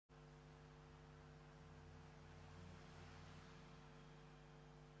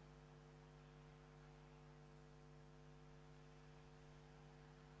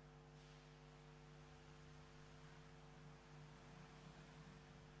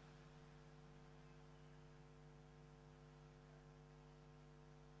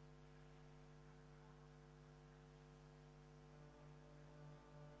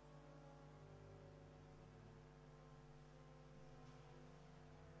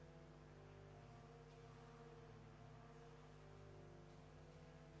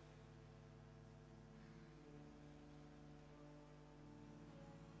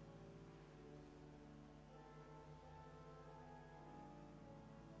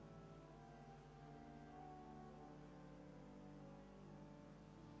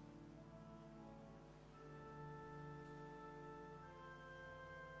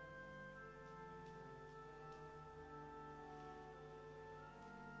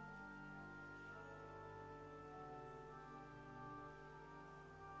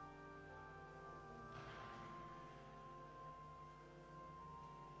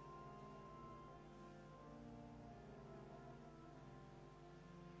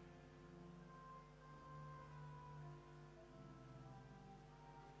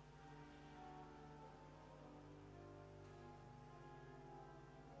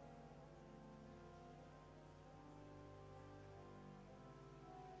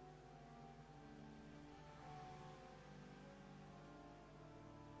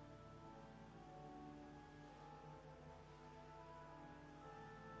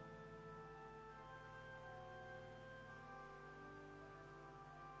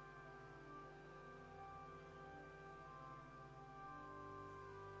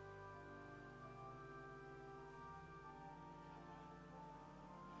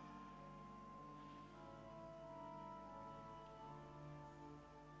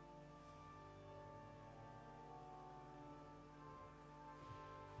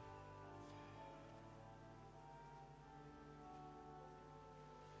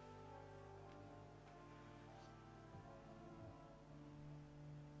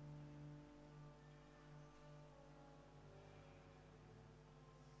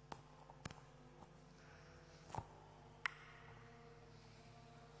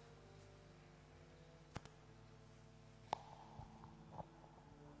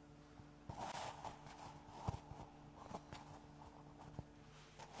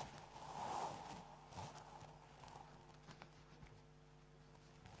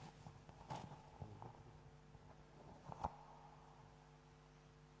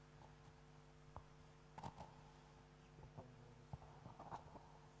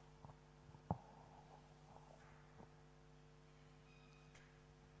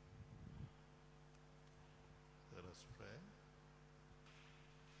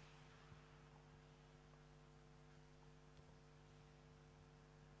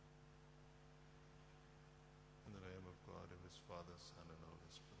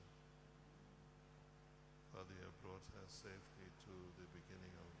safely to the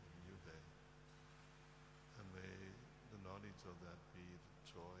beginning of a new day. And may the knowledge of that be the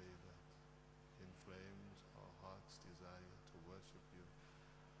joy that inflames our heart's desire to worship you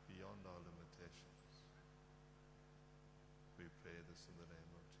beyond our limitations. We pray this in the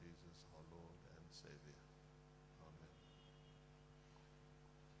name of Jesus, our Lord and Savior. Amen.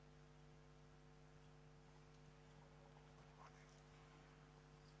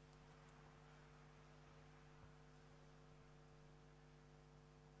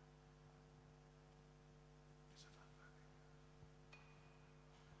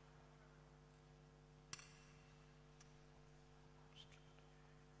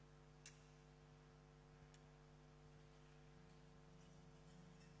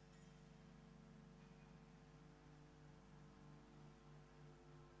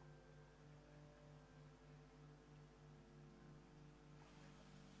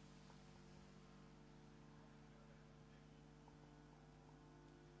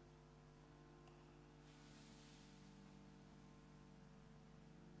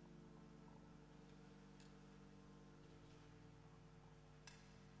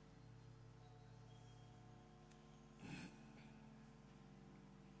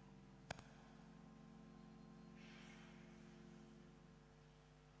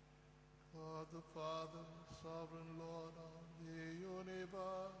 God the Father, sovereign Lord of the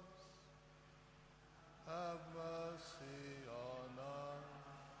universe, have mercy on us.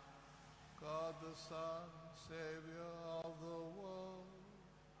 God the Son, Savior of the world,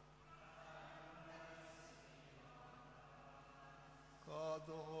 God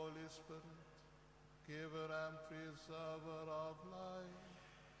the Holy Spirit, giver and preserver of life,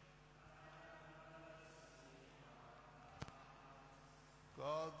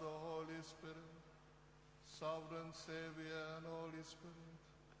 God the Holy Spirit, sovereign Savior and Holy Spirit,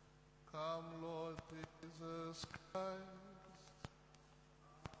 come Lord Jesus Christ.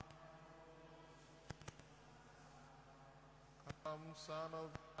 Come Son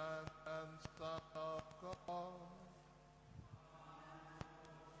of Man and Son of God.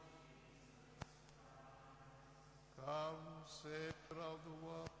 Come Savior of the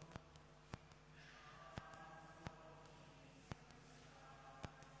world.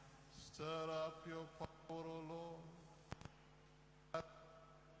 Stir up your power, O Lord, that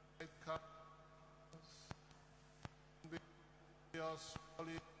it comes, be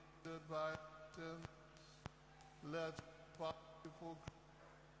solid by sins. Let powerful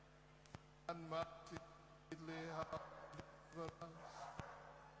and mighty have delivered us.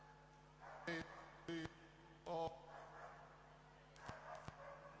 May we all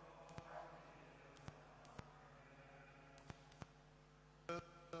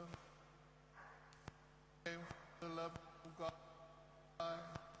the love of God.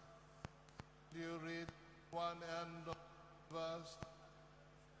 You read one end of the verse,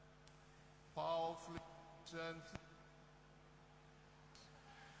 powerfully, gently.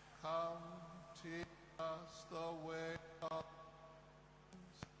 Come, teach us the way of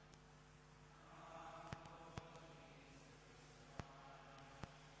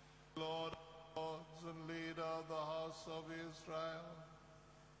Lord of Lords and leader of the house of Israel.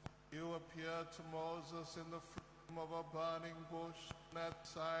 You appeared to Moses in the flame of a burning bush, and at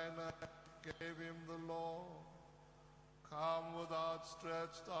Sinai gave him the law. Come with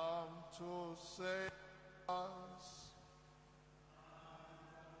outstretched arm to save us.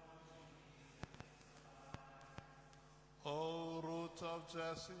 O root of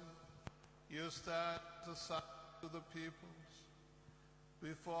Jesse, you stand as a sign to the peoples.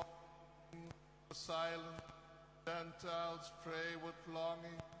 Before the silent Gentiles pray with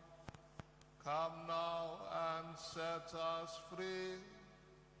longing. Come now and set us free.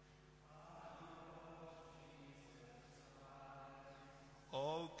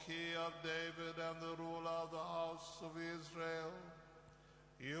 O Key of David and the ruler of the house of Israel,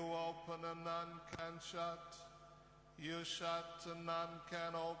 you open and none can shut. You shut and none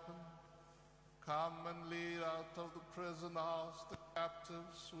can open. Come and lead out of the prison house the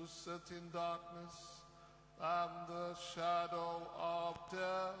captives who sit in darkness and the shadow of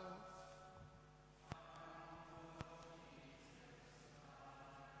death.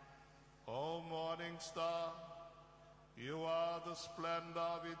 O morning star, you are the splendor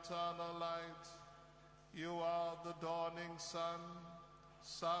of eternal light. You are the dawning sun,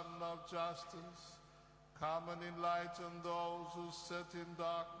 sun of justice. Come and enlighten those who sit in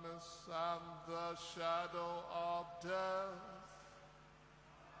darkness and the shadow of death.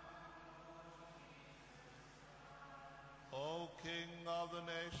 O King of the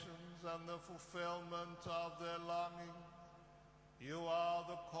nations and the fulfillment of their longing, you are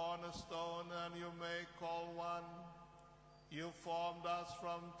the cornerstone and you make all one. You formed us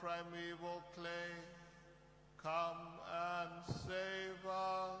from primeval clay. Come and save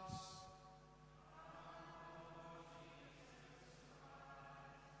us.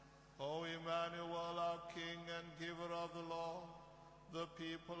 O Emmanuel, our King and giver of the law, the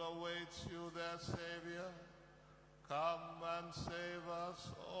people await you, their Savior. Come and save us,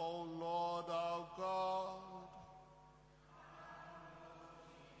 O Lord our God.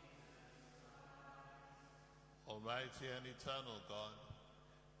 Almighty and eternal God,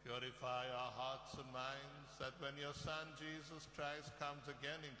 purify our hearts and minds, that when your Son Jesus Christ comes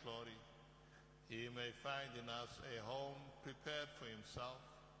again in glory, he may find in us a home prepared for himself,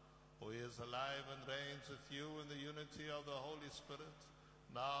 who is alive and reigns with you in the unity of the Holy Spirit,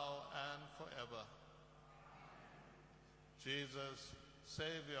 now and forever. Jesus,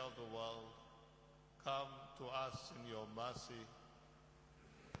 Savior of the world, come to us in your mercy.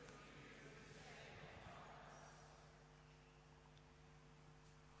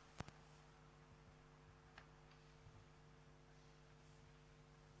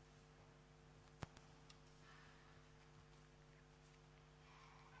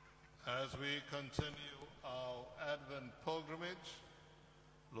 As we continue our Advent pilgrimage,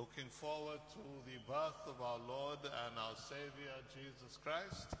 looking forward to the birth of our Lord and our Savior, Jesus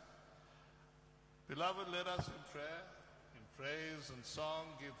Christ, beloved, let us in prayer, in praise and song,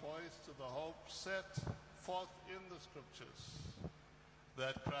 give voice to the hope set forth in the Scriptures,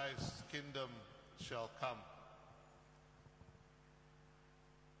 that Christ's kingdom shall come.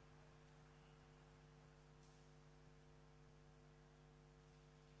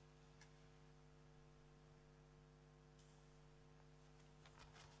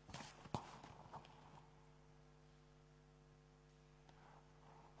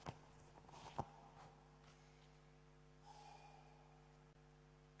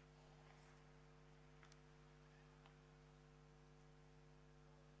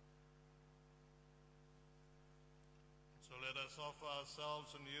 So let us offer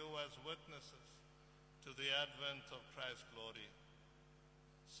ourselves anew as witnesses to the advent of Christ's glory,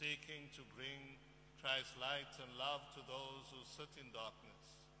 seeking to bring Christ's light and love to those who sit in darkness.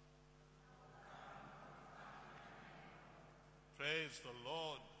 Praise the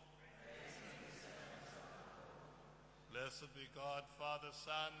Lord. Blessed be God, Father,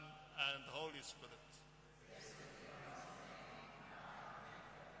 Son, and Holy Spirit.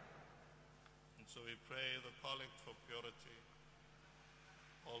 So we pray the collect for purity.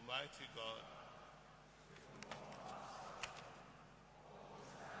 Almighty God,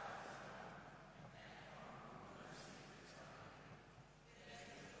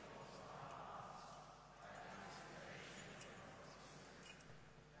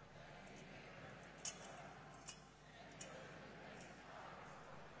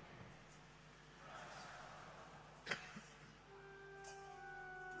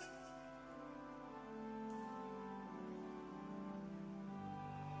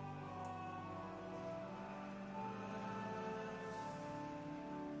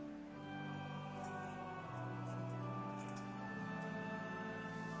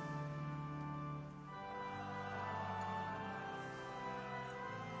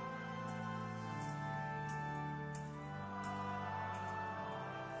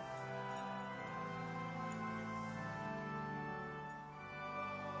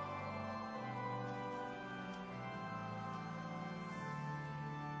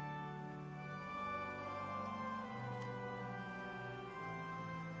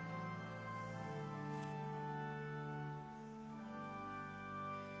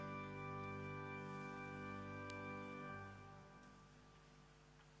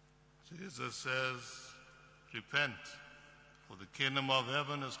 Jesus says, repent, for the kingdom of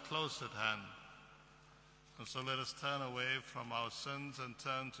heaven is close at hand. And so let us turn away from our sins and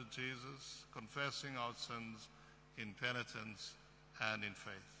turn to Jesus, confessing our sins in penitence and in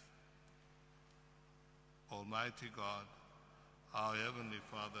faith. Almighty God, our Heavenly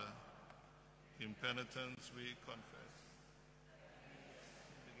Father, in penitence we confess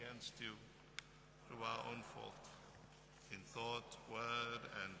against you through our own fault, in thought, word,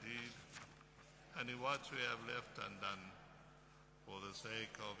 and deed, and in what we have left undone. For the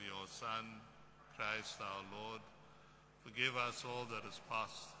sake of your Son, Christ our Lord, forgive us all that is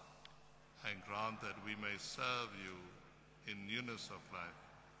past, and grant that we may serve you in newness of life,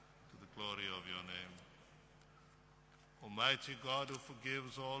 to the glory of your name. Almighty God, who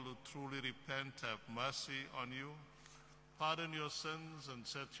forgives all who truly repent, have mercy on you, pardon your sins and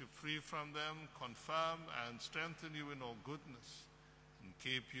set you free from them, confirm and strengthen you in all goodness, and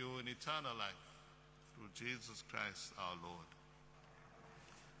keep you in eternal life, through Jesus Christ our Lord.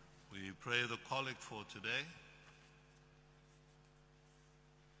 We pray the collect for today.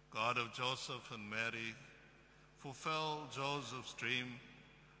 God of Joseph and Mary, fulfill Joseph's dream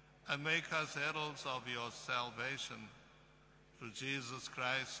and make us heralds of your salvation. Through Jesus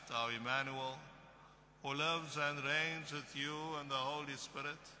Christ, our Emmanuel, who lives and reigns with you and the Holy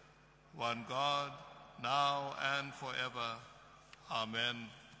Spirit, one God, now and forever. Amen.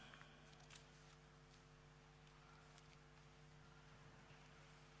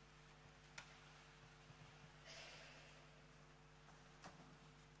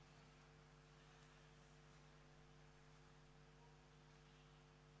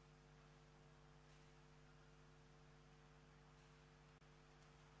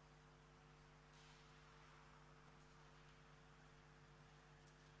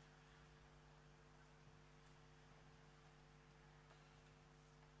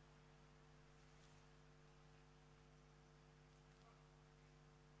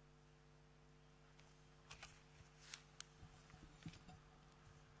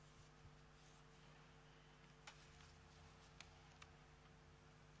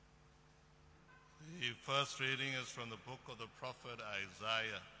 The first reading is from the book of the prophet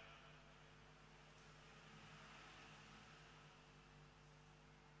Isaiah.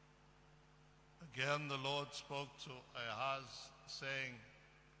 Again the Lord spoke to Ahaz, saying,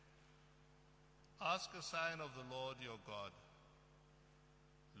 "Ask a sign of the Lord your God.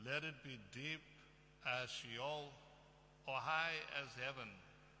 Let it be deep as Sheol or high as heaven."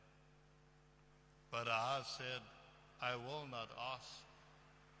 But Ahaz said, "I will not ask,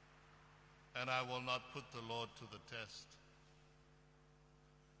 and I will not put the Lord to the test."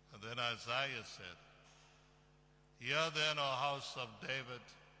 And then Isaiah said, "Hear then, O house of David,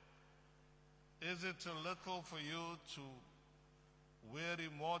 is it too little for you to weary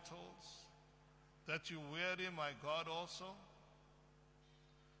mortals, that you weary my God also?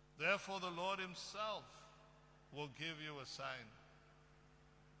 Therefore the Lord himself will give you a sign.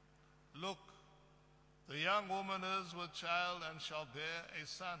 Look, the young woman is with child and shall bear a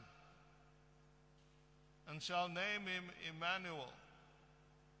son, and shall name him Emmanuel.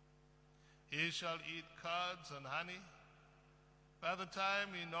 He shall eat curds and honey. By the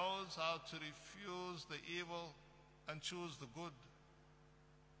time he knows how to refuse the evil and choose the good.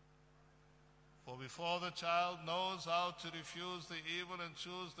 For before the child knows how to refuse the evil and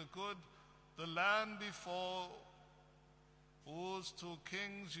choose the good, the land before whose two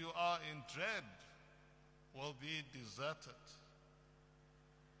kings you are in dread will be deserted.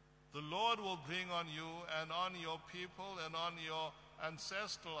 The Lord will bring on you and on your people and on your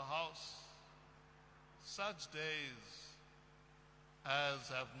ancestral house such days as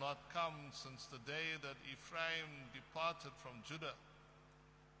have not come since the day that Ephraim departed from Judah,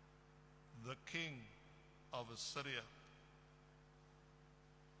 the king of Assyria.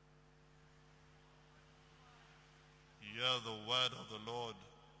 Hear the word of the Lord.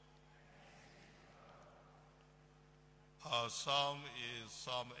 Our psalm is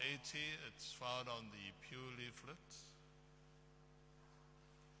Psalm 80. It's found on the pew leaflet.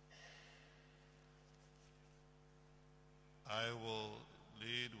 I will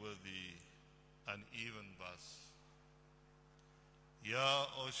lead with the uneven bus. Hear,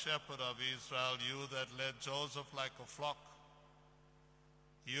 O shepherd of Israel, you that led Joseph like a flock,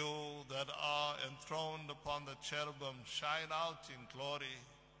 you that are enthroned upon the cherubim, shine out in glory.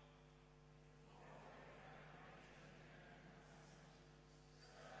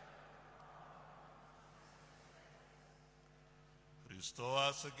 Restore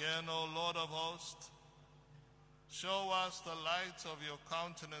us again, O Lord of hosts. Show us the light of your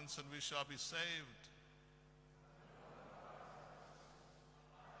countenance, and we shall be saved.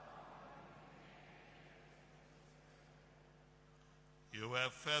 You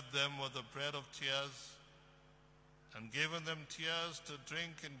have fed them with the bread of tears, and given them tears to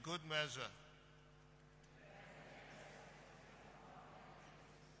drink in good measure.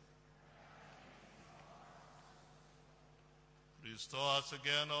 Restore us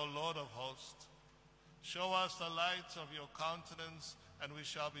again, O Lord of hosts. Show us the light of your countenance, and we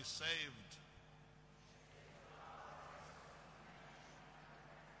shall be saved.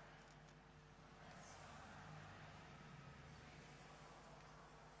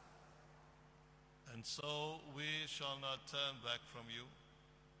 And so we shall not turn back from you.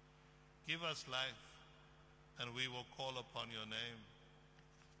 Give us life, and we will call upon your name.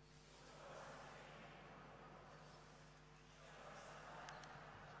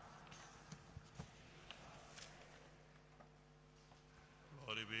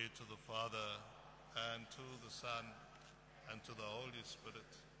 Glory be to the Father, and to the Son, and to the Holy Spirit,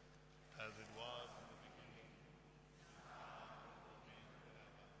 as it was in the beginning, now and will be forever.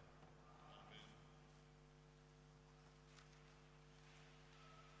 Amen.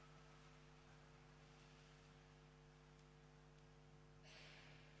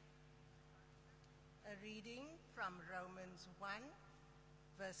 reading from Romans 1,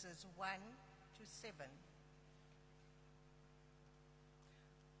 verses 1 to 7.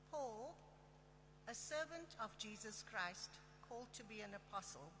 Paul, a servant of Jesus Christ, called to be an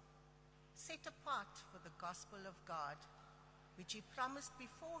apostle, set apart for the gospel of God, which he promised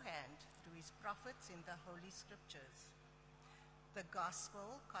beforehand through his prophets in the Holy Scriptures. The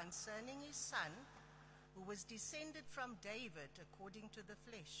gospel concerning his Son, who was descended from David according to the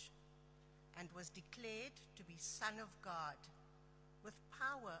flesh, and was declared to be Son of God, with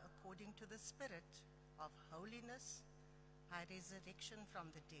power according to the Spirit of holiness by resurrection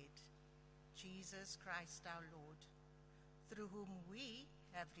from the dead, Jesus Christ our Lord, through whom we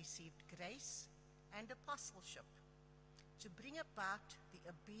have received grace and apostleship to bring about the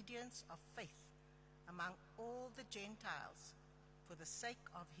obedience of faith among all the Gentiles for the sake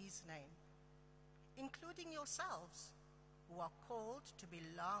of his name, including yourselves, who are called to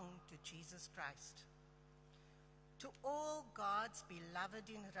belong to Jesus Christ. To all God's beloved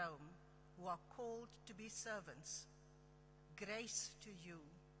in Rome, who are called to be servants, grace to you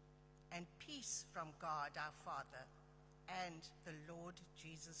and peace from God our Father and the Lord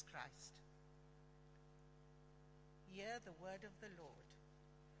Jesus Christ. Hear the word of the Lord.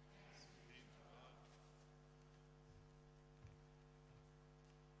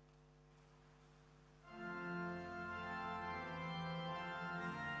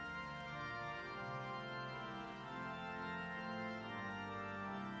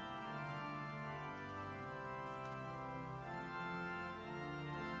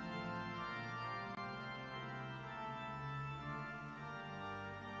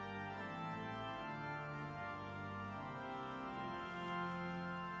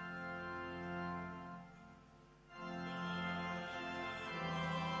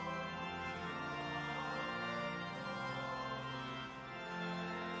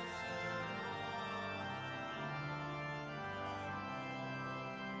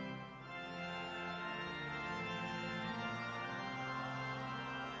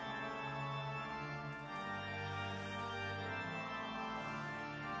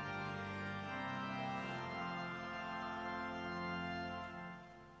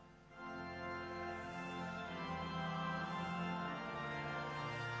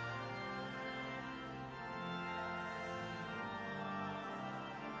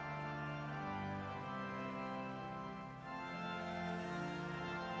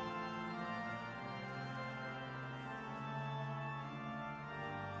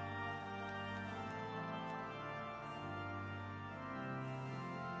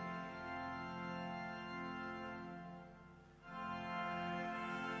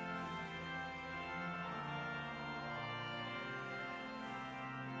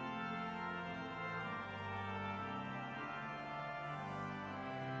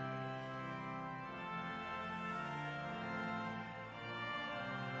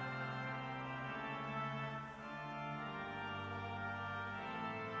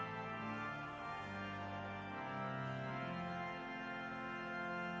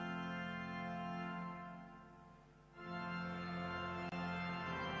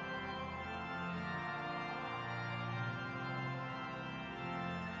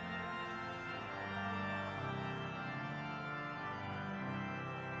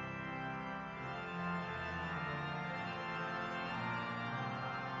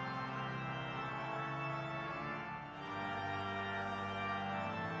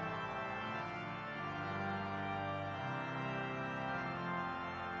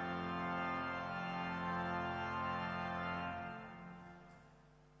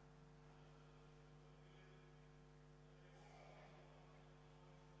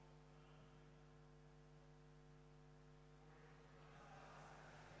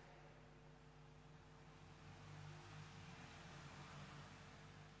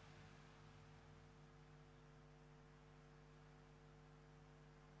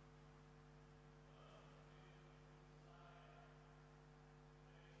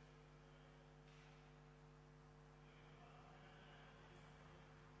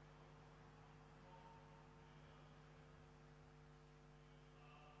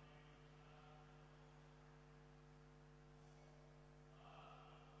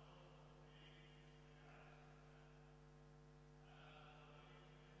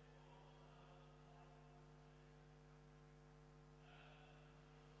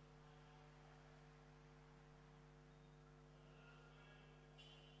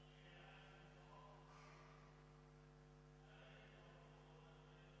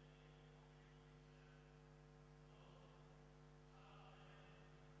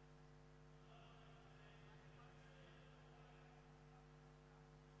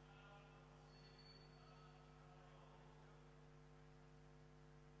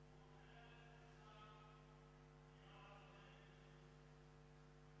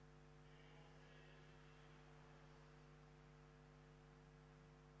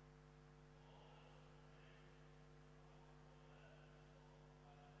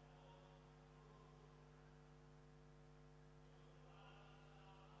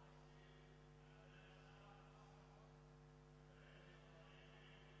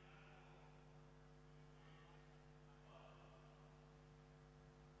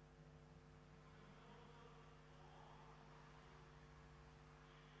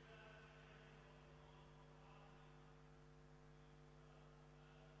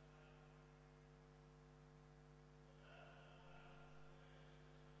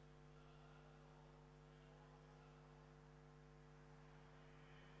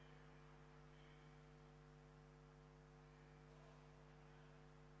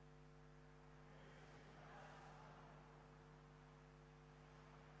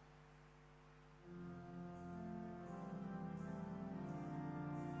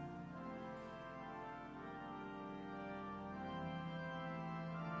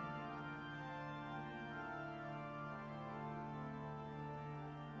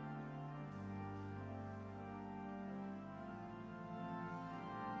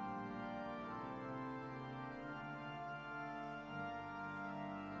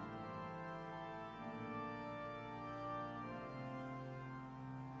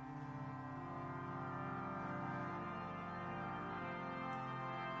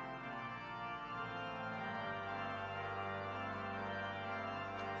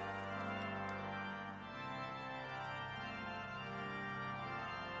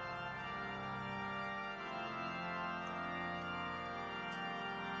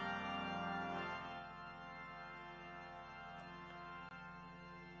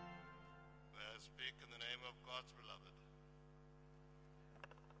 speak in the name of God's beloved.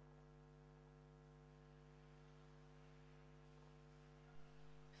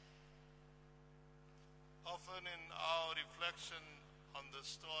 Often in our reflection on the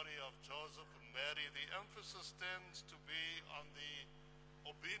story of Joseph and Mary, the emphasis tends to be on the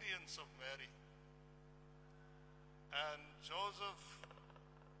obedience of Mary. And Joseph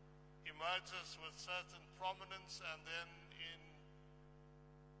emerges with certain prominence, and then in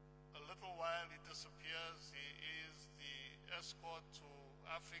a little while he disappears. He is the escort to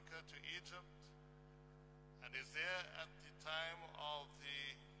Africa, to Egypt, and is there at the time of the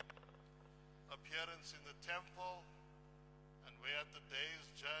appearance in the temple, and where at the day's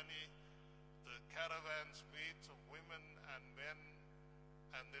journey the caravans meet of women and men,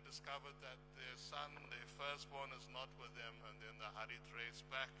 and they discovered that their son, their firstborn, is not with them, and then the hurried race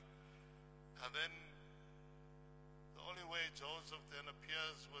back. And then the only way Joseph then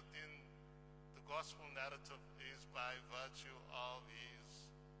appears within the gospel narrative is by virtue of his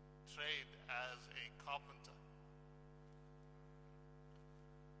trade as a carpenter.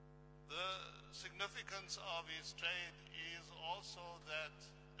 The significance of his trade is also that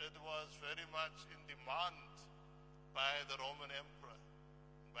it was very much in demand by the Roman emperor,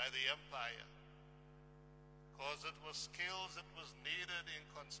 by the empire, because it was skills that was needed in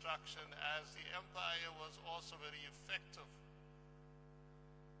construction, as the empire was also very effective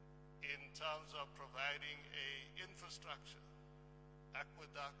in terms of providing a infrastructure,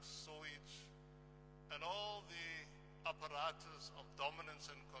 aqueducts, sewage, and all the apparatus of dominance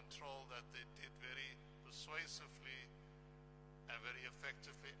and control that they did very persuasively and very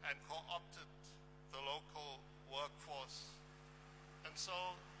effectively, and co-opted the local workforce. And so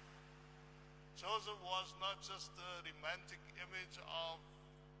Joseph was not just the romantic image of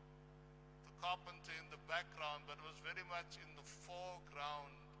the carpenter in the background, but was very much in the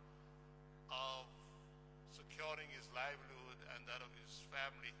foreground of securing his livelihood and that of his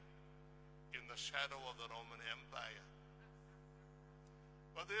family in the shadow of the Roman Empire.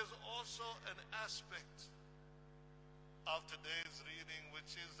 But there's also an aspect of today's reading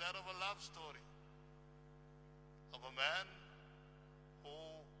which is that of a love story of a man who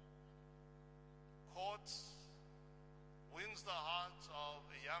courts, wins the hearts of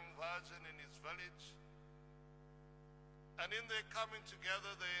a young virgin in his village, and in their coming together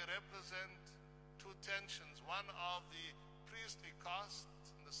they represent two tensions, one of the priestly caste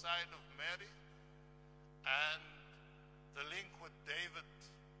on the side of Mary, and the link with David,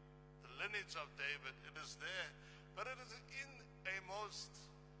 the lineage of David. It is there, but it is in a most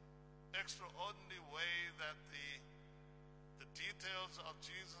extraordinary way that the details of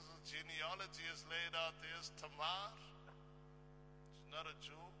Jesus' genealogy is laid out. There's Tamar, she's not a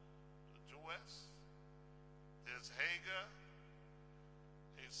Jew, a Jewess. There's Hagar,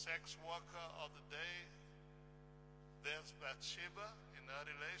 a sex worker of the day. There's Bathsheba in her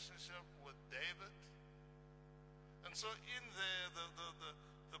relationship with David. And so in there,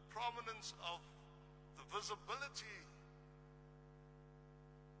 the prominence of the visibility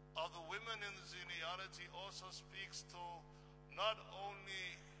of the women in the genealogy also speaks to not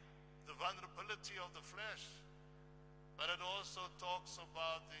only the vulnerability of the flesh, but it also talks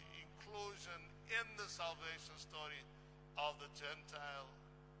about the inclusion in the salvation story of the Gentile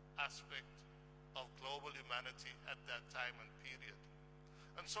aspect of global humanity at that time and period.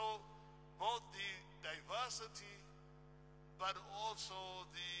 And so both the diversity but also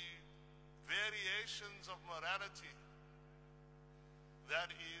the variations of morality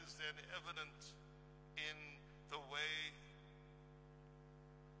that is then evident in the way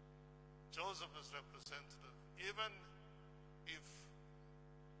Joseph is representative, even if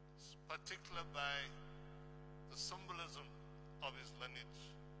it's particular by the symbolism of his lineage.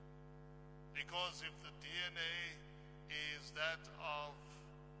 Because if the DNA is that of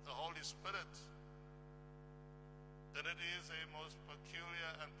the Holy Spirit, then it is a most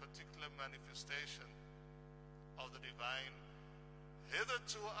peculiar and particular manifestation of the divine,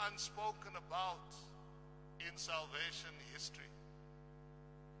 hitherto unspoken about in salvation history.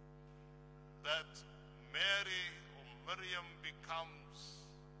 That Mary or Miriam becomes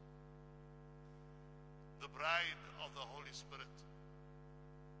the bride of the Holy Spirit.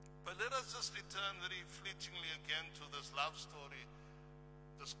 But let us just return very fleetingly again to this love story,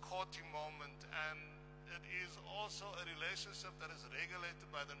 this courting moment, and it is also a relationship that is regulated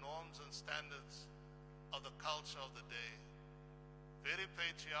by the norms and standards of the culture of the day. Very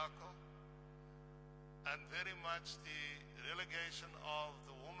patriarchal, and very much the relegation of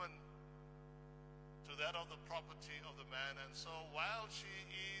the woman to that of the property of the man. And so while she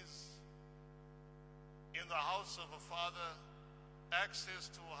is in the house of her father,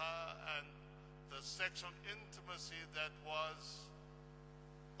 access to her and the sexual intimacy that was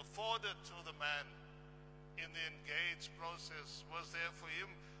afforded to the man in the engaged process was there for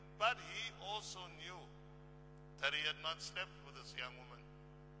him, but he also knew that he had not slept with this young woman.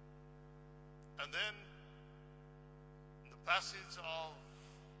 And then in the passage of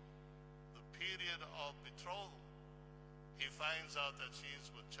the period of betrothal, he finds out that she is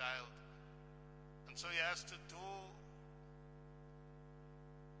with child. And so he has to do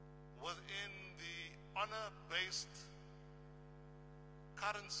within the honor-based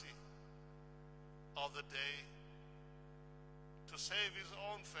currency of the day to save his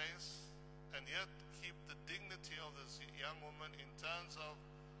own face and yet keep the dignity of this young woman in terms of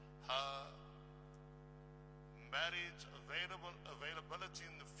her marriage availability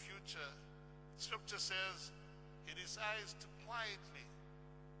in the future. Scripture says he decides to quietly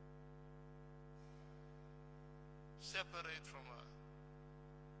separate from her.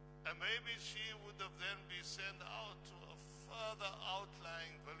 And maybe she would have then been sent out to a further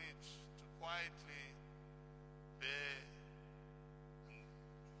outlying village to quietly bear and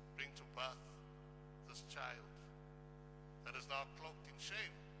bring to birth this child that is now cloaked in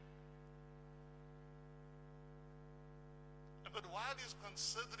shame. But while he's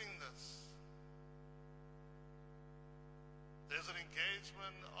considering this, there's an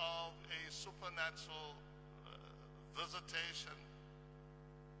engagement of a supernatural visitation,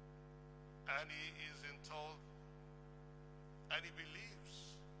 and he is told, and he believes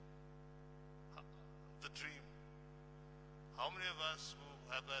the dream. How many of us who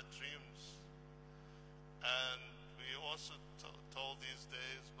have had dreams, and we also told these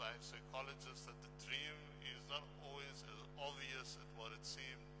days by psychologists that the dream is not always as obvious as what it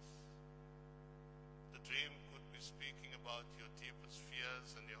seems. The dream could be speaking about your deepest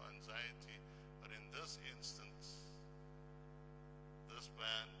fears and your anxiety, but in this instance, this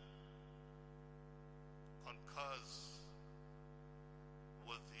man concurs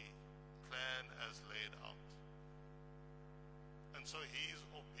with the plan as laid out. And so his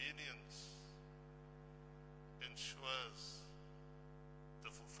obedience ensures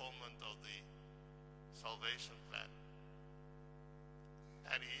the fulfillment of the salvation plan.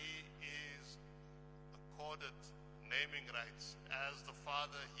 And he is accorded naming rights. As the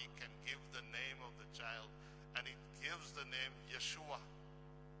father, he can give the name of the child, and he gives the name Yeshua,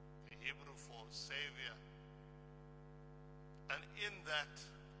 the Hebrew for Savior. And in that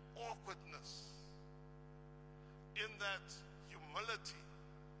awkwardness, in that humility,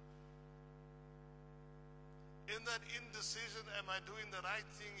 in that indecision, am I doing the right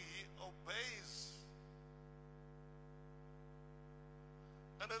thing? He obeys.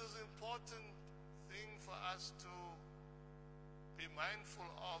 And it is an important thing for us to be mindful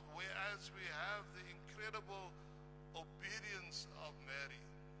of, whereas we have the incredible obedience of Mary,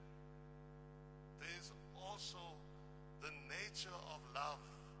 there is also the nature of love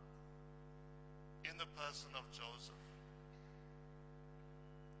in the person of Joseph,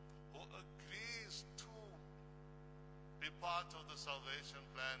 who agrees to be part of the salvation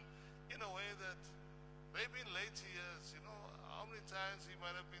plan in a way that maybe in later years, how many times he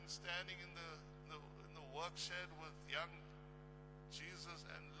might have been standing in the work shed with young Jesus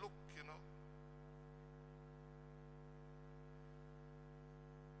and look,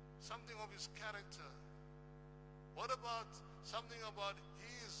 something of his character. What about something about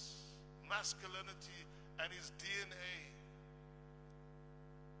his masculinity and his DNA?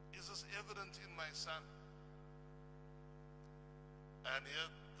 Is this evident in my son? And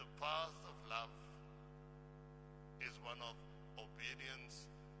yet the path of love is one of obedience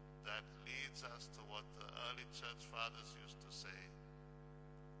that leads us to what the early church fathers used to say,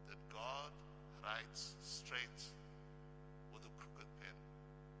 that God writes straight with a crooked pen.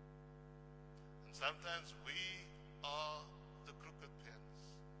 And sometimes we are the crooked pens.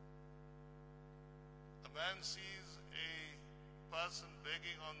 A man sees a person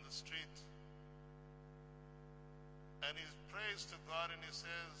begging on the street, and he prays to God and he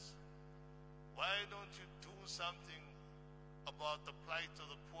says, why don't you do something about the plight of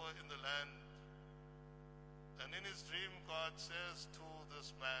the poor in the land? And in his dream, God says to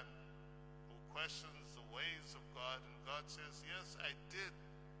this man who questions the ways of God, and God says, yes, I did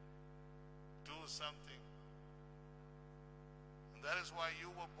do something. And that is why you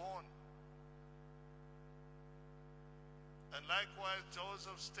were born. And likewise,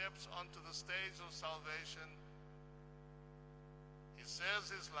 Joseph steps onto the stage of salvation. He says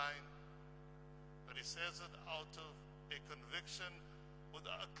his line, but he says it out of a conviction with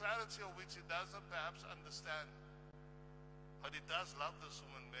a clarity of which he doesn't perhaps understand. But he does love this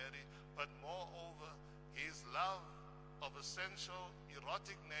woman Mary, but moreover, his love of essential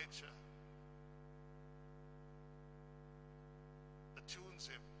erotic nature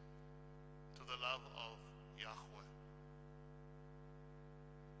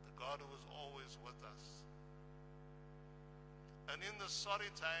God who is always with us. And in the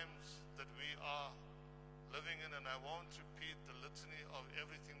sorry times that we are living in, and I won't repeat the litany of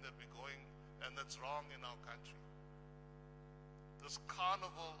everything that we're going and that's wrong in our country. This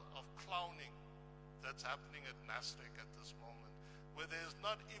carnival of clowning that's happening at NASDAQ at this moment, where there's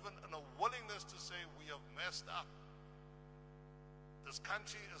not even a willingness to say we have messed up. This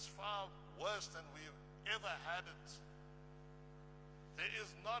country is far worse than we've ever had it. There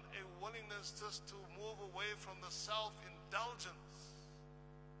is not a willingness just to move away from the self-indulgence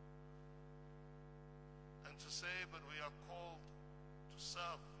and to say, but we are called to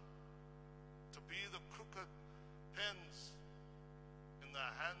serve, to be the crooked pens in the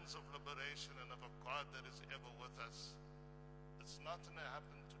hands of liberation and of a God that is ever with us. It's not going to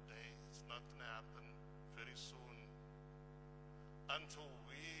happen today. It's not going to happen very soon until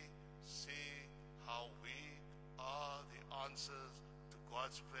we see how we are the answers to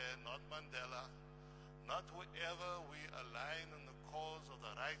God's prayer, not Mandela, not whoever we align in the cause of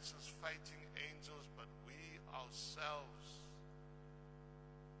the righteous fighting angels, but we ourselves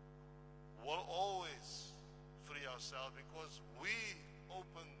will always free ourselves, because we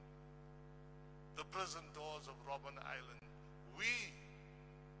open the prison doors of Robben Island. We,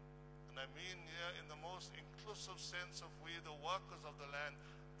 and I mean here in the most inclusive sense of we, the workers of the land,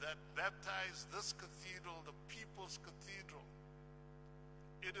 that baptize this cathedral, the people's cathedral.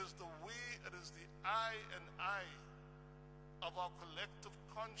 It is the we, it is the I and I of our collective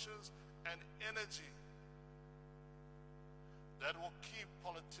conscience and energy that will keep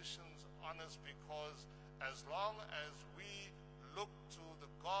politicians honest, because as long as we look to the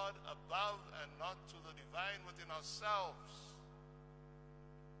God above and not to the divine within ourselves,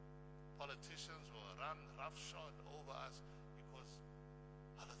 politicians will run roughshod over us, because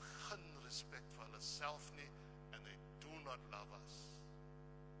hulle geen respect vir hulle self nie, and they do not love us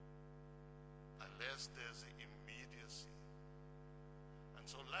unless there's an immediacy. And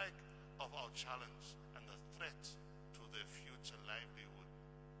so, like of our challenge and the threat to their future livelihood,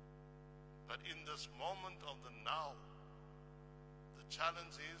 but in this moment of the now, the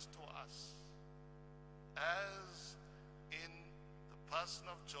challenge is to us, as in the person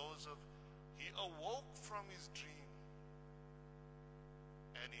of Joseph, he awoke from his dream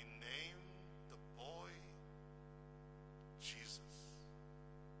and he named the boy Jesus.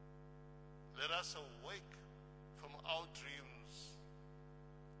 Let us awake from our dreams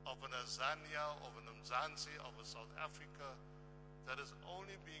of an Azania, of an Mzansi, of a South Africa that is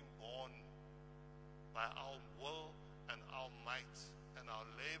only being born by our will and our might and our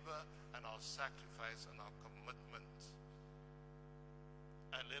labor and our sacrifice and our commitment.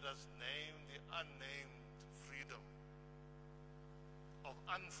 And let us name the unnamed freedom of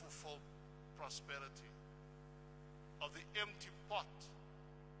unfulfilled prosperity, of the empty pot,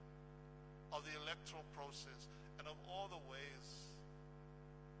 of the electoral process, and of all the ways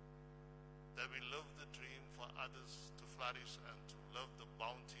that we live the dream for others to flourish and to live the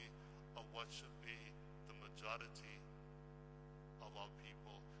bounty of what should be the majority of our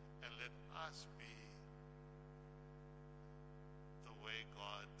people. And let us be the way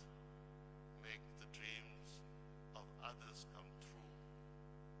God make the dreams of others come true.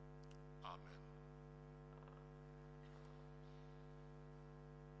 Amen.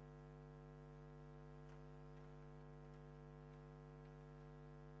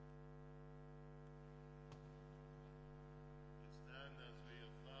 We stand as we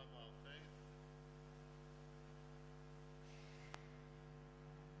affirm our faith. We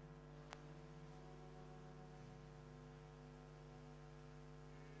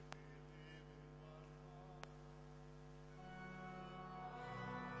believe in one God,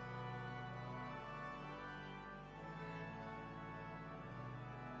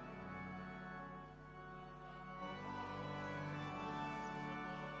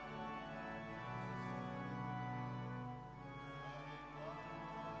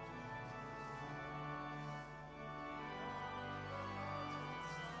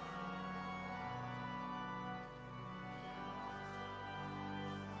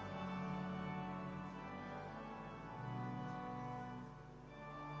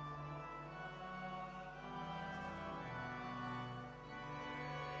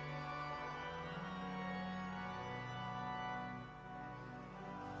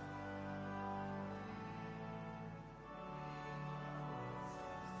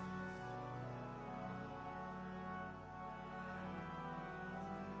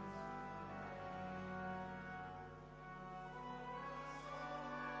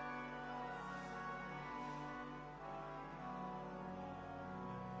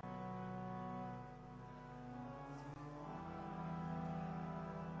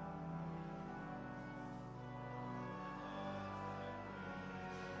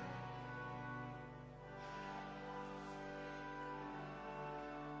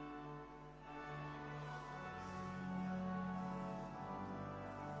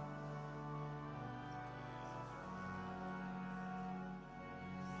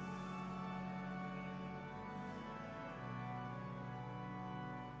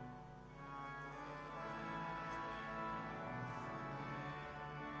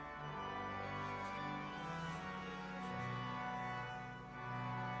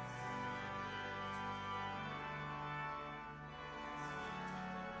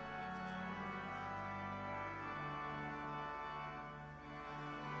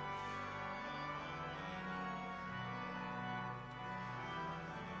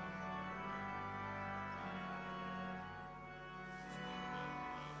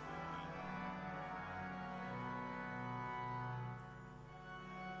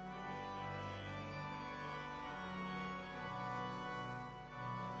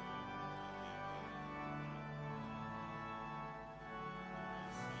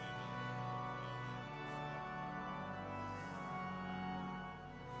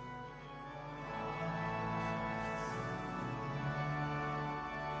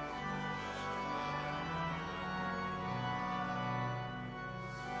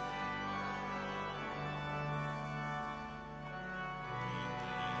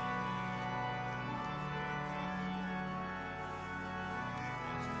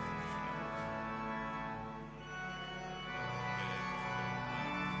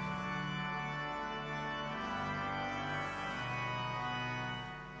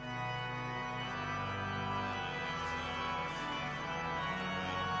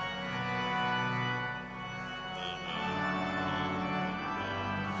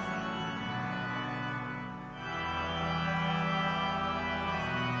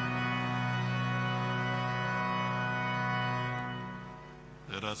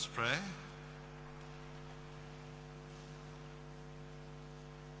 Let us pray.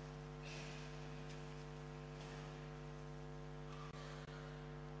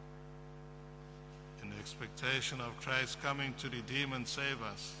 In expectation of Christ coming to redeem and save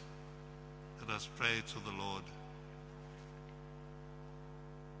us, let us pray to the Lord.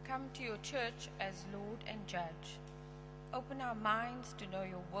 Come to your church as Lord and Judge. Open our minds to know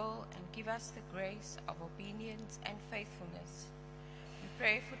your will and give us the grace of obedience and faithfulness. We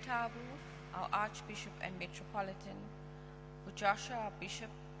pray for Tabu, our Archbishop and Metropolitan, for Joshua, our Bishop,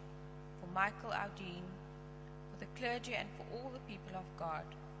 for Michael, our Dean, for the clergy and for all the people of God.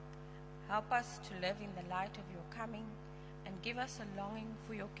 Help us to live in the light of your coming and give us a longing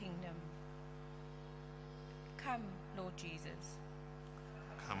for your kingdom. Come, Lord Jesus.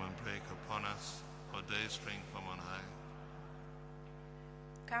 Come and break upon us, O day spring from on high.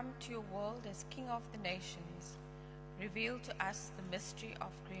 Come to your world as King of the nations. Reveal to us the mystery of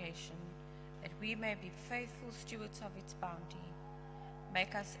creation, that we may be faithful stewards of its bounty.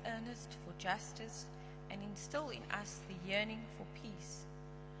 Make us earnest for justice and instill in us the yearning for peace.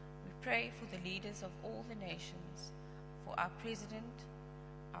 We pray for the leaders of all the nations, for our President,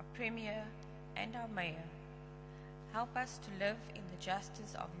 our Premier, and our Mayor. Help us to live in the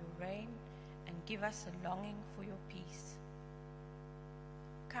justice of your reign and give us a longing for your peace.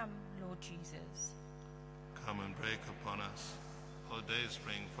 Come, Lord Jesus. Come and break upon us, O day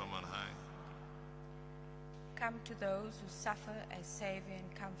spring from on high. Come to those who suffer as Savior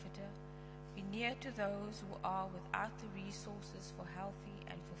and Comforter. Be near to those who are without the resources for healthy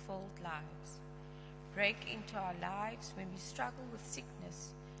and fulfilled lives. Break into our lives when we struggle with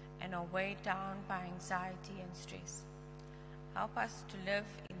sickness and are weighed down by anxiety and stress. Help us to live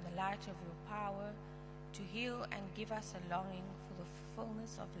in the light of your power, to heal and give us a longing for the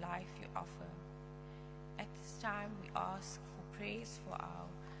fullness of life you offer. At this time, we ask for prayers for our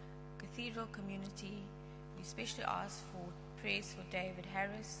cathedral community. We especially ask for prayers for David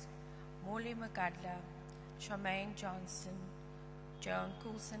Harris, Morley Magadla, Charmaine Johnson, Joan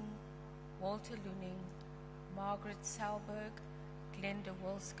Coulson, Walter Luning, Margaret Selberg, Glenda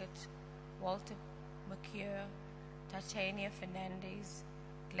Wilskett, Walter McCure, Titania Fernandez,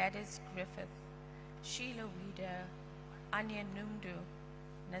 Gladys Griffith, Sheila Weeder, Anya Numdu,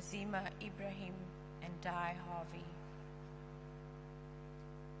 Nazima Ibrahim, and Di Harvey.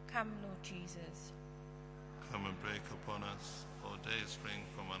 Come, Lord Jesus. Come and break upon us, O day spring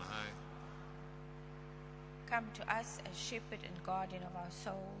from on high. Come to us as shepherd and guardian of our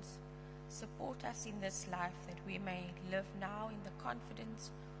souls. Support us in this life that we may live now in the confidence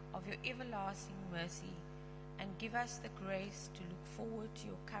of your everlasting mercy, and give us the grace to look forward to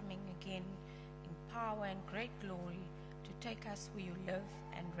your coming again in power and great glory, to take us where you live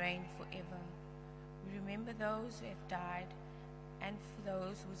and reign forever. We remember those who have died, and for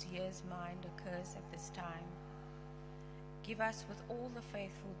those whose year's mind occurs at this time. Give us, with all the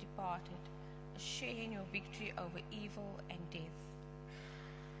faithful departed, a share in your victory over evil and death.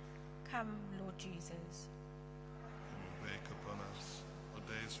 Come, Lord Jesus. Come and break upon us, O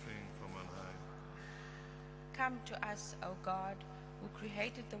day spring from on high. Come to us, O God, who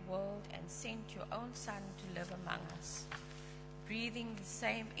created the world and sent your own Son to live among us. Breathing the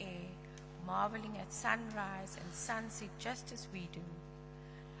same air, marveling at sunrise and sunset just as we do.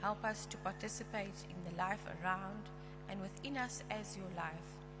 Help us to participate in the life around and within us as your life,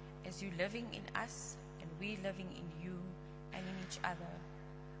 as you living in us and we living in you and in each other.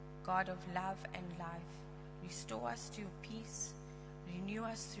 God of love and life, restore us to your peace, renew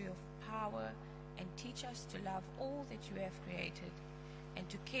us through your power, and teach us to love all that you have created and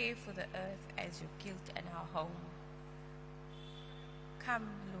to care for the earth as your guilt and our home. Come,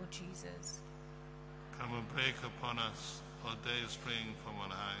 Lord Jesus. Come and break upon us, O day spring from on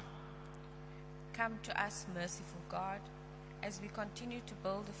high. Come to us, merciful God, as we continue to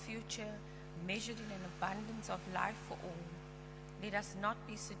build a future measured in an abundance of life for all. Let us not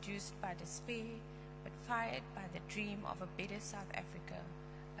be seduced by despair, but fired by the dream of a better South Africa,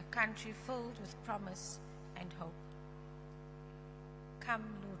 a country filled with promise and hope. Come,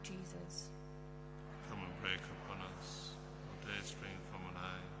 Lord Jesus. Come and break upon us, O day spring from on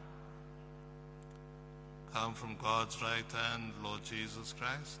high. Come from God's right hand, Lord Jesus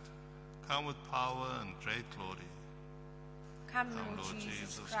Christ. Come with power and great glory. Come, Lord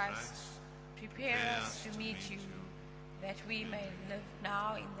Jesus Christ. Prepare us to meet you, that we may live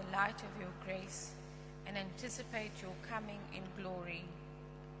now in the light of your grace and anticipate your coming in glory.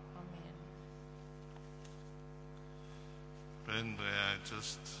 Amen. Brethren, may I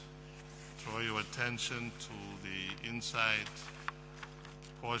just draw your attention to the inside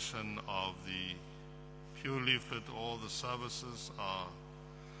portion of the pew leaflet. All the services are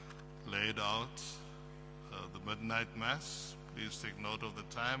laid out the midnight mass. Please take note of the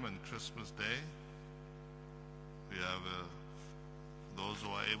time and Christmas Day. We have, for those who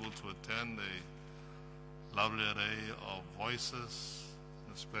are able to attend, a lovely array of voices,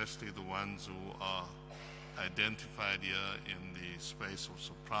 especially the ones who are identified here in the space of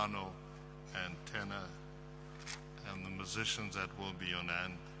soprano and tenor, and the musicians that will be on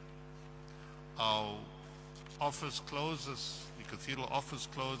hand. Our office closes, the cathedral office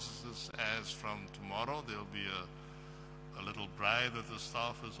closes as from tomorrow. There will be a little drive that the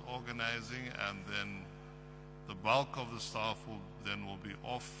staff is organizing, and then the bulk of the staff will be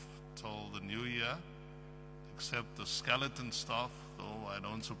off till the new year, except the skeleton staff, though I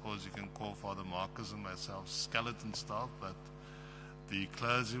don't suppose you can call Father Marcus and myself skeleton staff, but the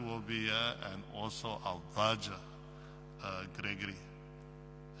clergy will be here, and also our verger, Gregory.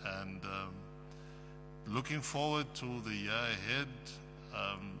 And looking forward to the year ahead.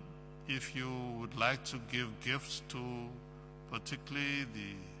 If you would like to give gifts to particularly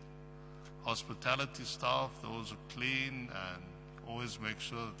the hospitality staff, those who clean and always make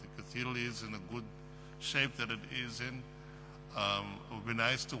sure that the cathedral is in a good shape that it is in, it would be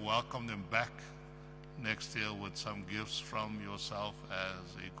nice to welcome them back next year with some gifts from yourself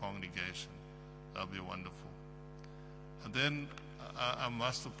as a congregation. That would be wonderful. And then I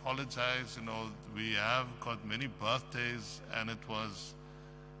must apologize, we have got many birthdays, and it was,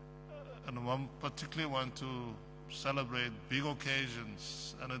 and I particularly want to celebrate big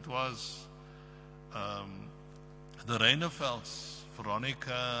occasions, and it was the Reinevelds.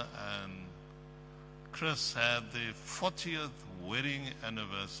 Veronica and Chris had their 40th wedding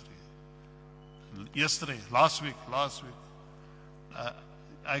anniversary. Last week.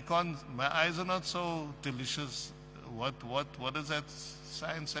 My eyes are not so delicious. What does that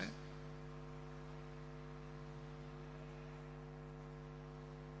sign say?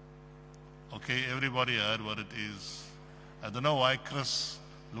 Okay, everybody heard what it is. I don't know why Chris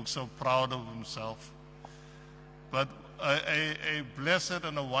looks so proud of himself. But a blessed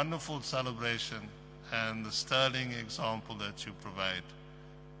and a wonderful celebration, and the sterling example that you provide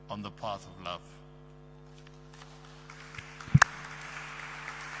on the path of love.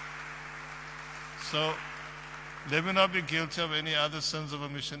 So let me not be guilty of any other sins of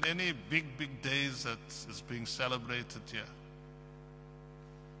omission, any big days that is being celebrated here.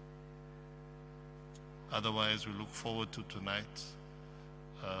 Otherwise, we look forward to tonight.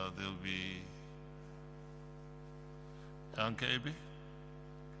 There'll be Danke, Ebi.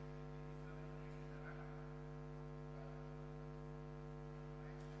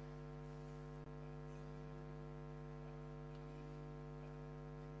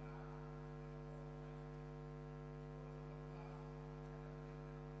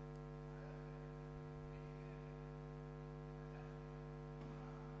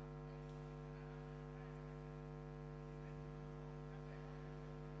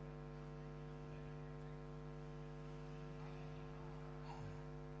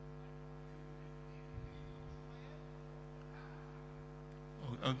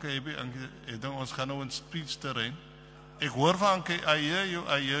 Okay, ons gaan nou in speech terrein. Ek hoor van Anke, I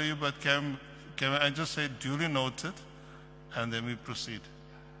hear you, but can I just say duly noted, and then we proceed.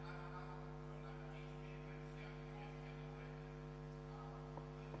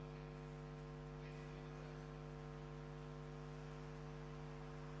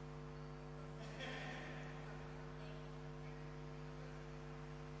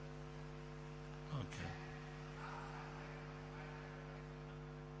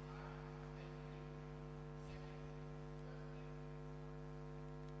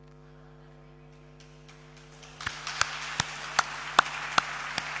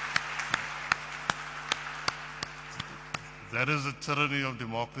 That is the tyranny of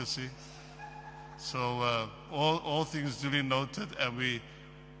democracy. So all things duly noted, and we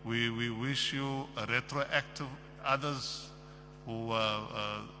wish you a retroactive, others who,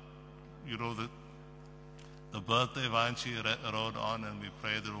 the birthday of Anchi rode on, and we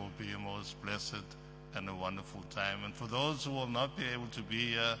pray that it will be a most blessed and a wonderful time. And for those who will not be able to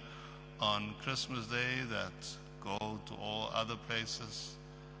be here on Christmas Day, that go to all other places,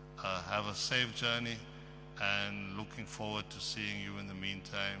 have a safe journey, and looking forward to seeing you in the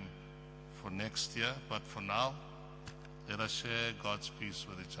meantime for next year. But for now, let us share God's peace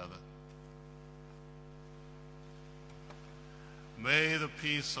with each other. May the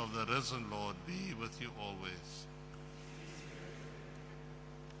peace of the risen Lord be with you always.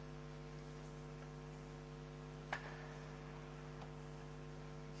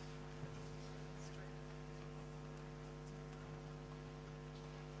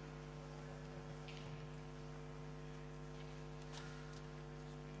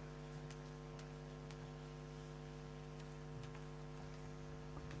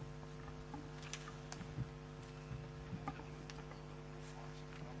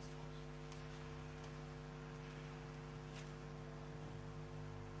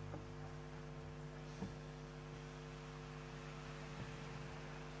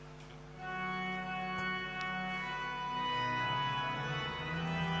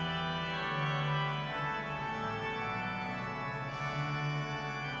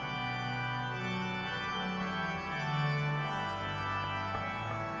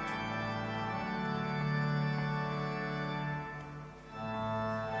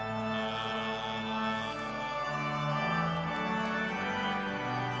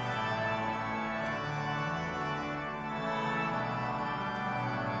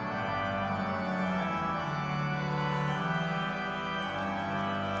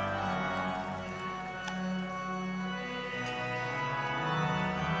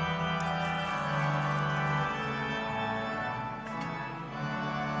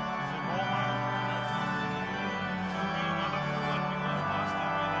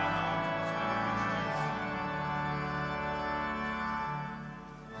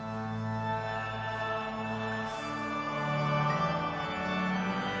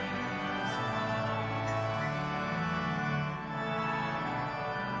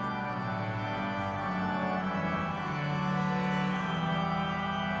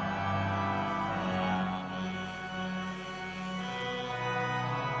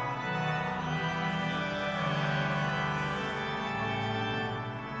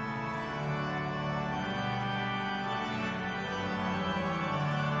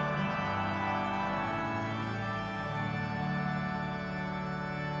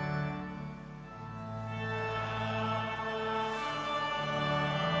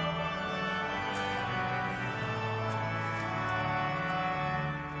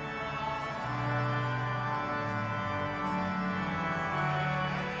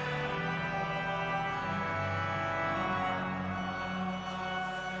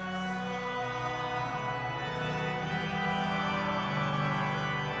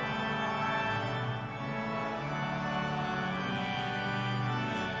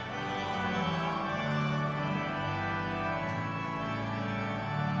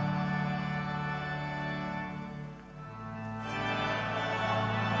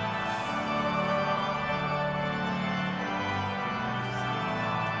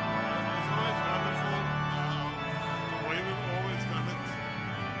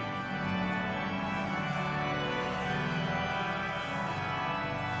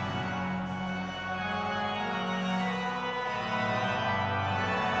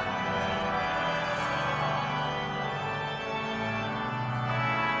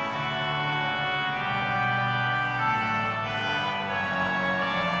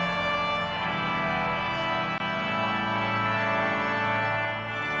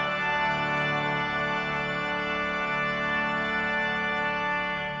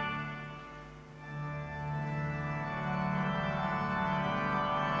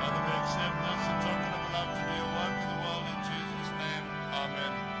 accept as a token of love to do your work in the world in Jesus' name.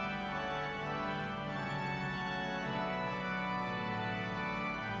 Amen.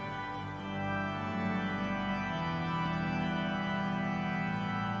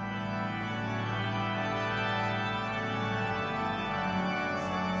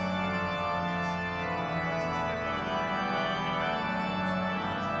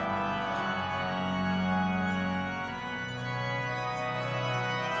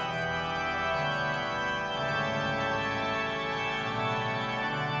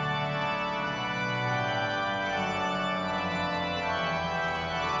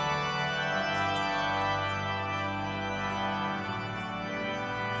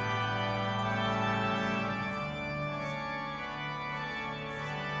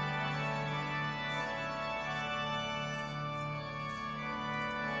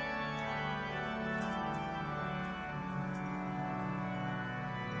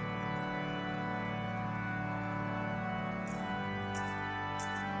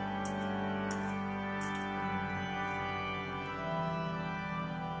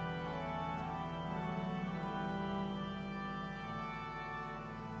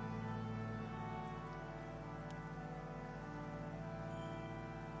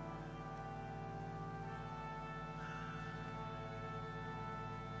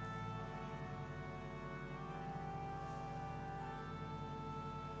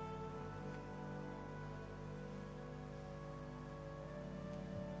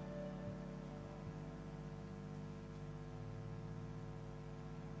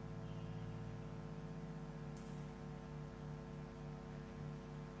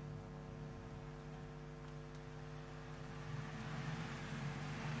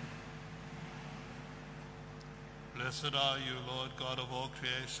 Blessed are you, Lord God of all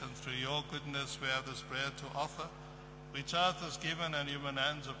creation. Through your goodness we have this bread to offer, which earth has given and human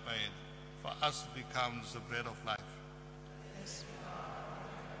hands have made. For us it becomes the bread of life.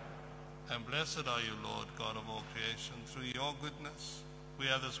 And blessed are you, Lord God of all creation. Through your goodness we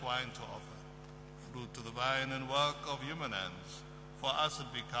have this wine to offer, fruit of the vine and work of human hands. For us it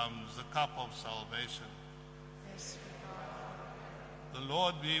becomes the cup of salvation. The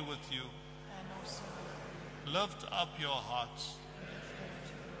Lord be with you. Lift up your hearts.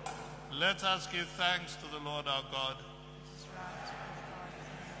 Let us give thanks to the Lord our God.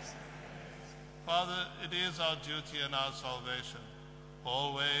 Father, it is our duty and our salvation,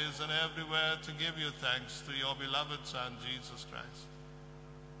 always and everywhere, to give you thanks through your beloved Son, Jesus Christ.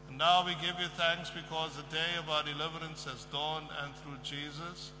 And now we give you thanks because the day of our deliverance has dawned, and through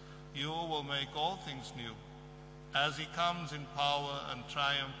Jesus you will make all things new, as he comes in power and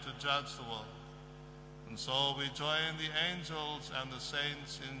triumph to judge the world. And so we join the angels and the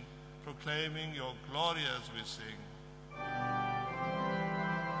saints in proclaiming your glory as we sing.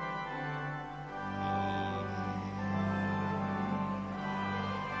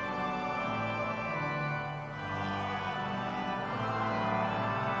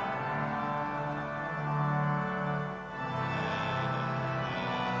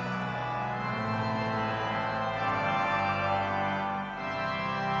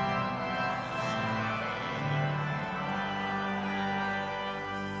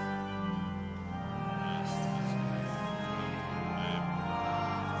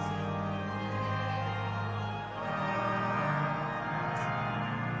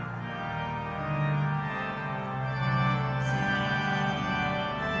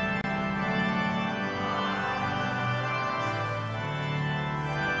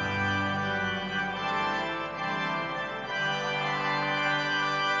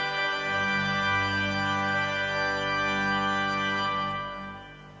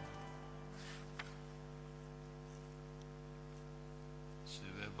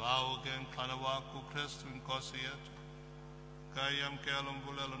 Mfano wako Kristu nkosi yetu kaya mkelo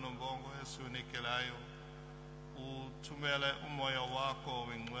mbulelo nombongo Yesu nikelayo utumele umoya wako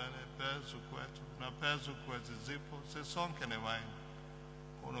wingwele pezu kwetu na pezu kwetu zipo sesonke ne waini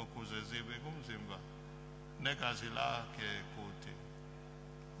kono kuze zibe kumzimba nekazi lake kuti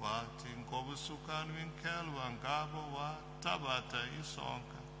wati nkobusukani winkelo wangabo wa tabata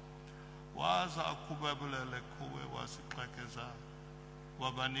isonka waza akubabulele kuwe wasixekeza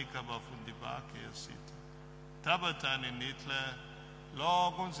wabanika bafundi bakhe esithi tabathani nitle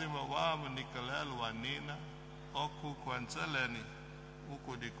lo kunzima wami nikelelo wanina okukhwanzeleni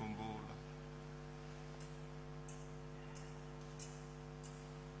ukudikumbula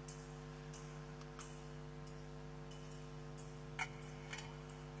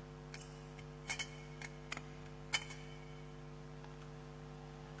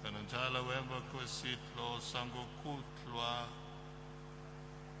kananjala wemba kwesitlo sangokutlwa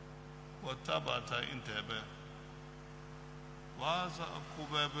watabata indebe waza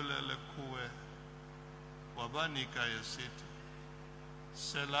akubebelele kuwe wabanika esithi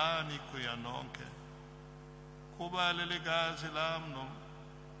selani kuya nonke kuba leli gazi lam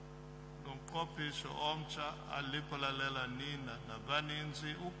nomqophisho omtsha alipalalela nina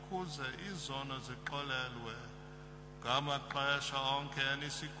nabaninzi ukuze izono zixolelwe ngamaxesha onke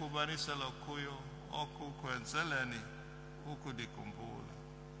enisikubanisela kuyo okukwenzeleni ukudikhumbula.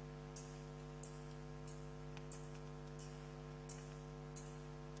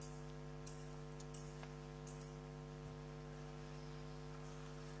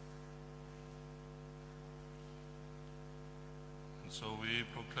 So we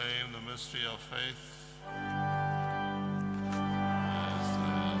proclaim the mystery of faith.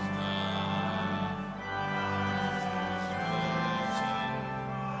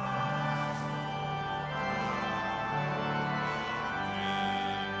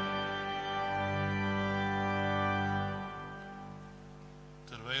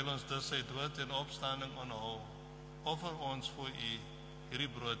 Terwyl ons dus sy dood en opstanding aanhou, offer ons voor u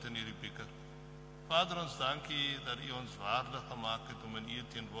hierdie brood en hierdie beker. Vader, ons dank u dat u ons waardig gemaakt het om in uw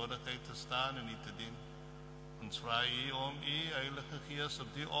teenwoordigheid te staan en u te dien. Ons vraag u om uw Heilige Geest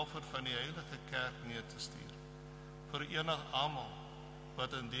op die offer van die Heilige Kerk neer te stuur. Verenig allemaal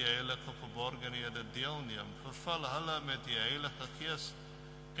wat in die heilige verborgenhede deelneem. Vervul hulle met die Heilige Geest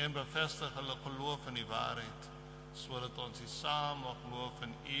en bevestig hulle geloof in die waarheid, sodat ons die saam mag geloof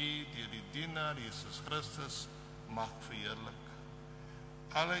in u, deur die dienaar Jesus Christus, mag verheerlik.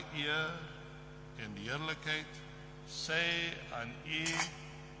 Alle eer en die heerlijkheid sy aan u,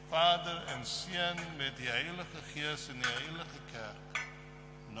 Vader en Seun met die Heilige Geest in die Heilige Kerk,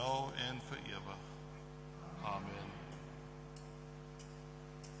 nou en vir ewig. Amen.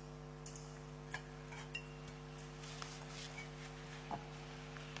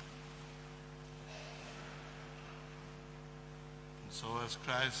 So as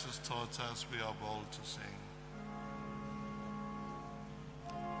Christ has taught us, we are bold to sing.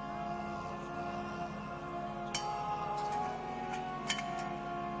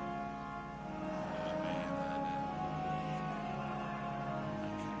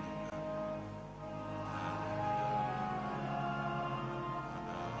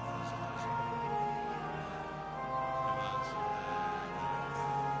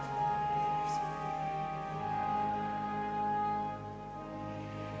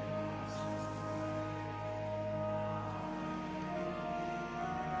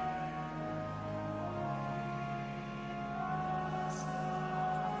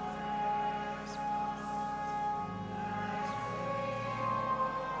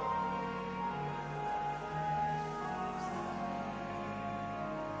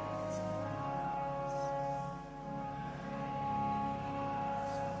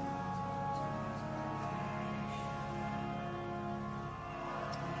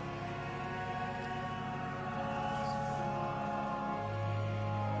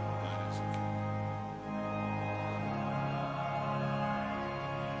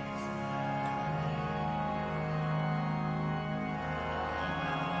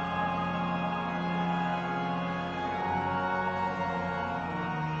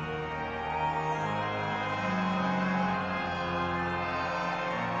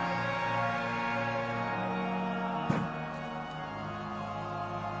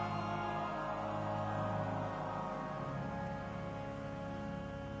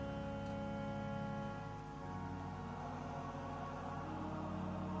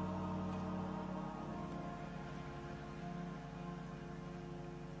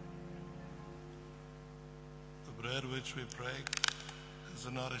 The bread which we break is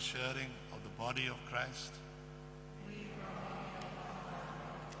not a sharing of the body of Christ.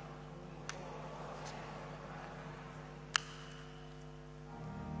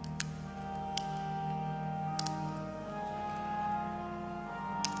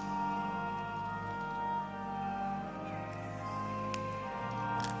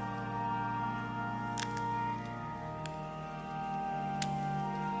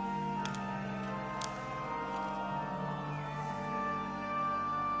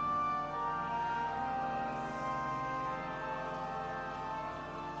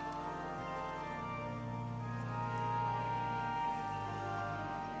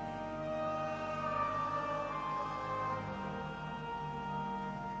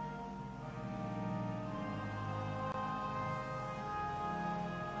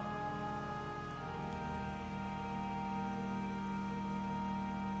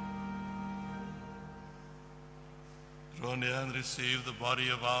 Draw near and receive the body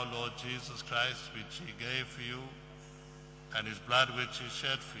of our Lord Jesus Christ, which he gave for you, and his blood which he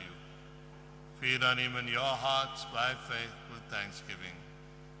shed for you. Feed on him in your hearts by faith with thanksgiving.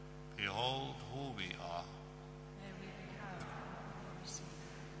 Behold who we are. May we become what we see.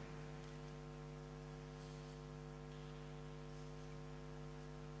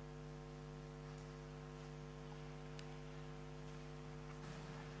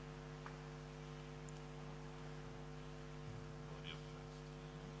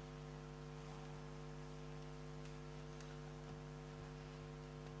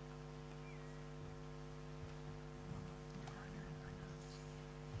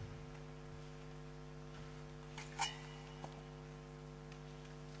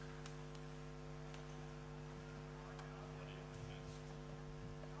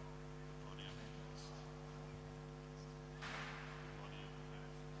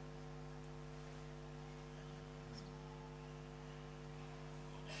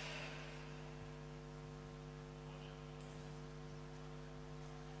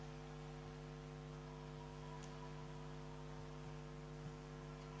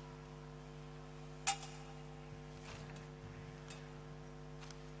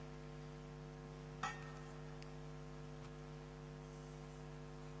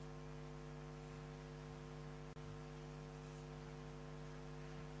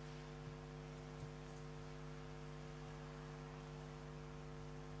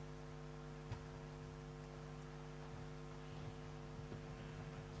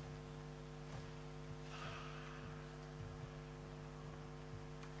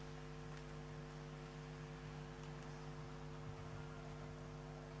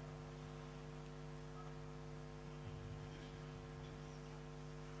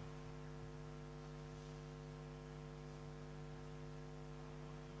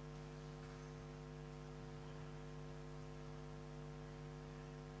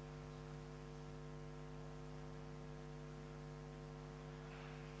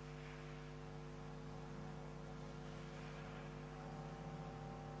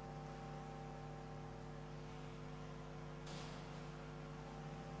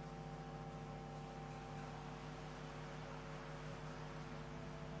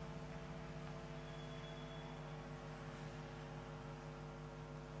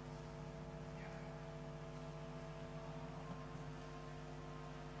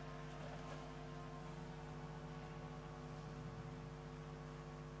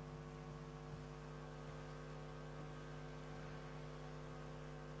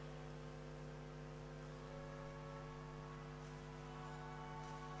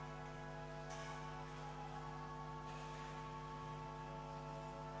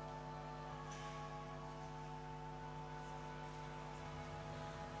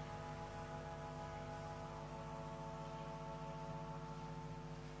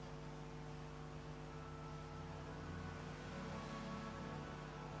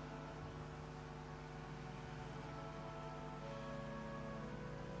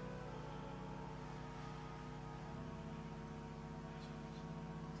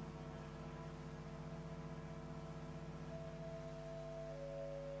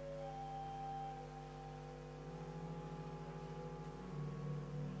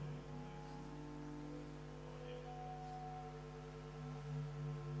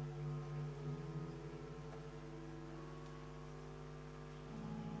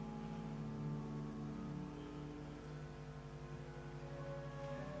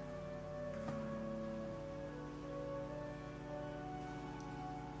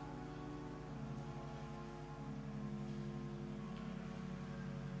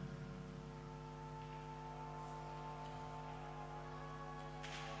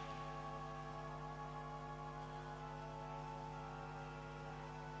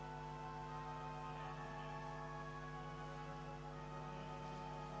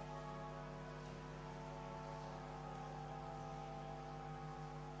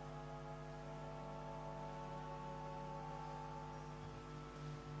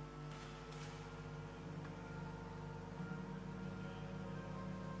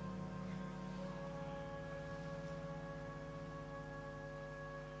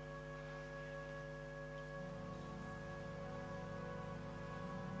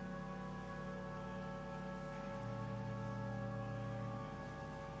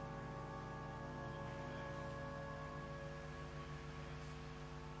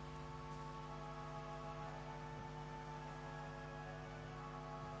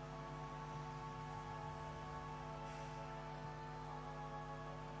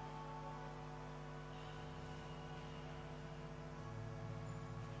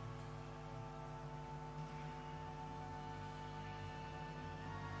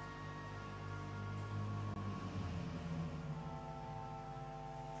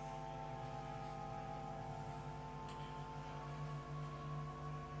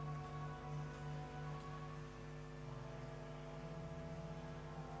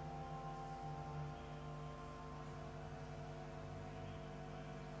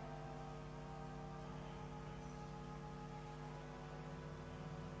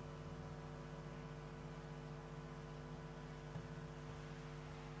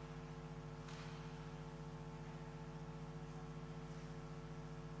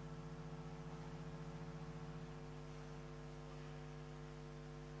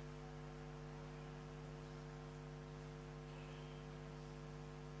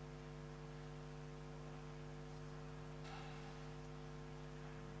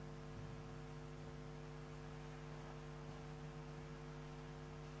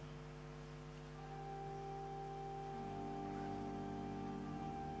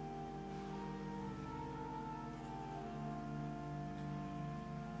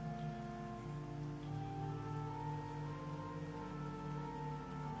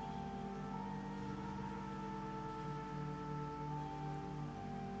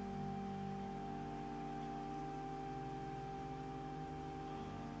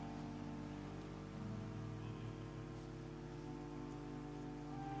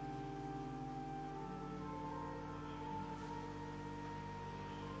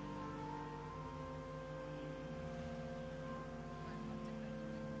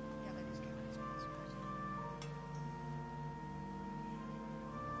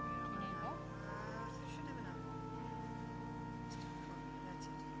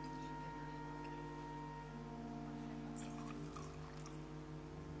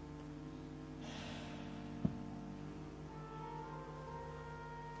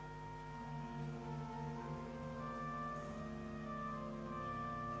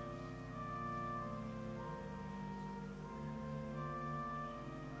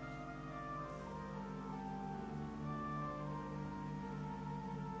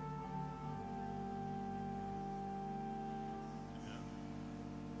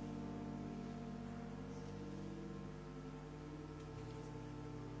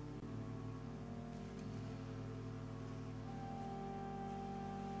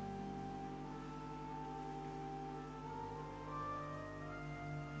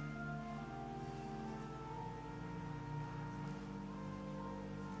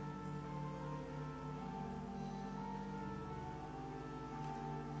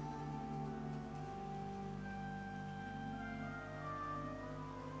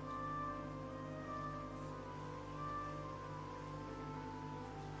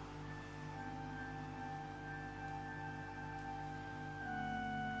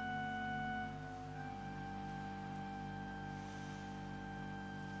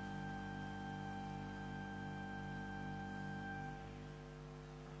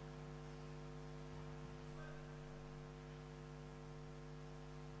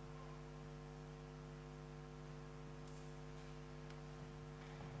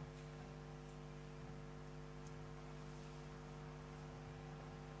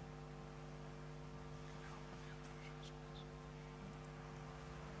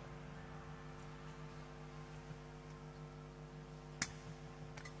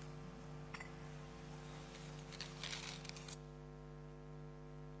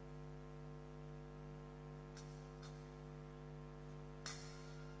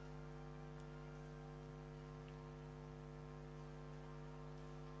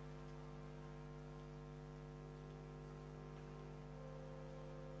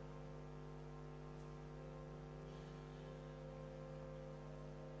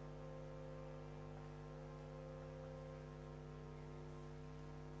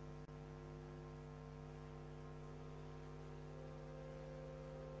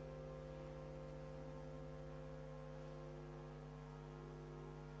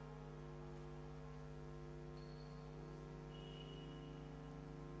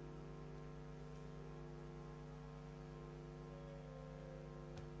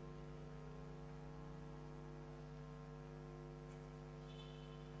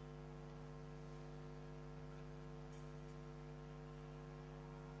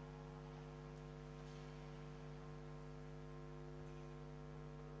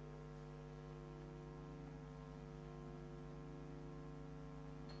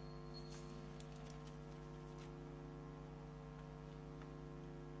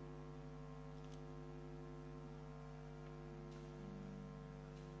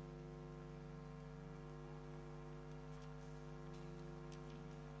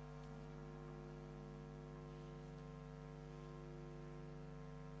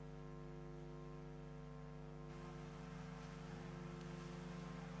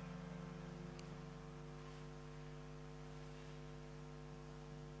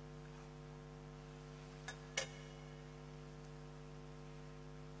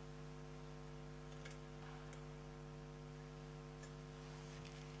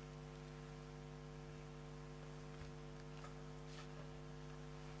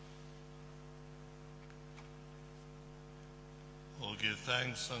 give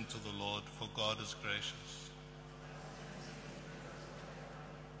thanks unto the Lord, for God is gracious.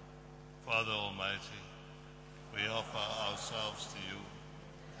 Father Almighty, we offer ourselves to you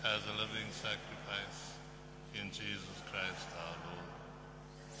as a living sacrifice in Jesus Christ our Lord.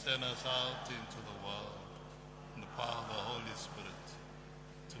 Send us out into the world in the power of the Holy Spirit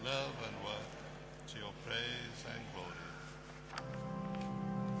to live and work to your praise and glory.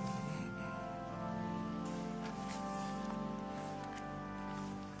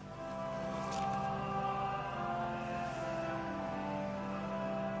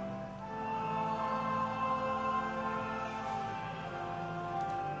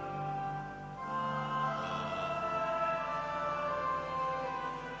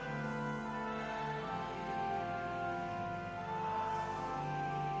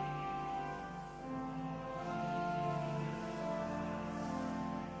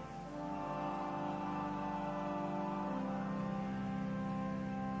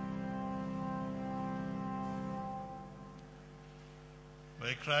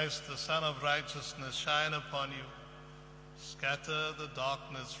 May Christ, the Son of Righteousness, shine upon you, scatter the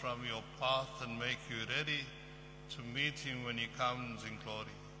darkness from your path, and make you ready to meet him when he comes in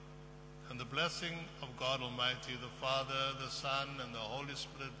glory. And the blessing of God Almighty, the Father, the Son, and the Holy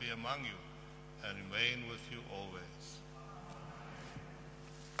Spirit be among you and remain with you always.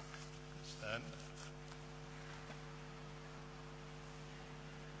 Stand.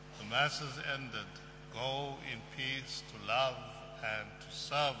 The Mass is ended. Go in peace to love and to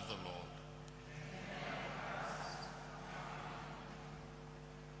serve the Lord.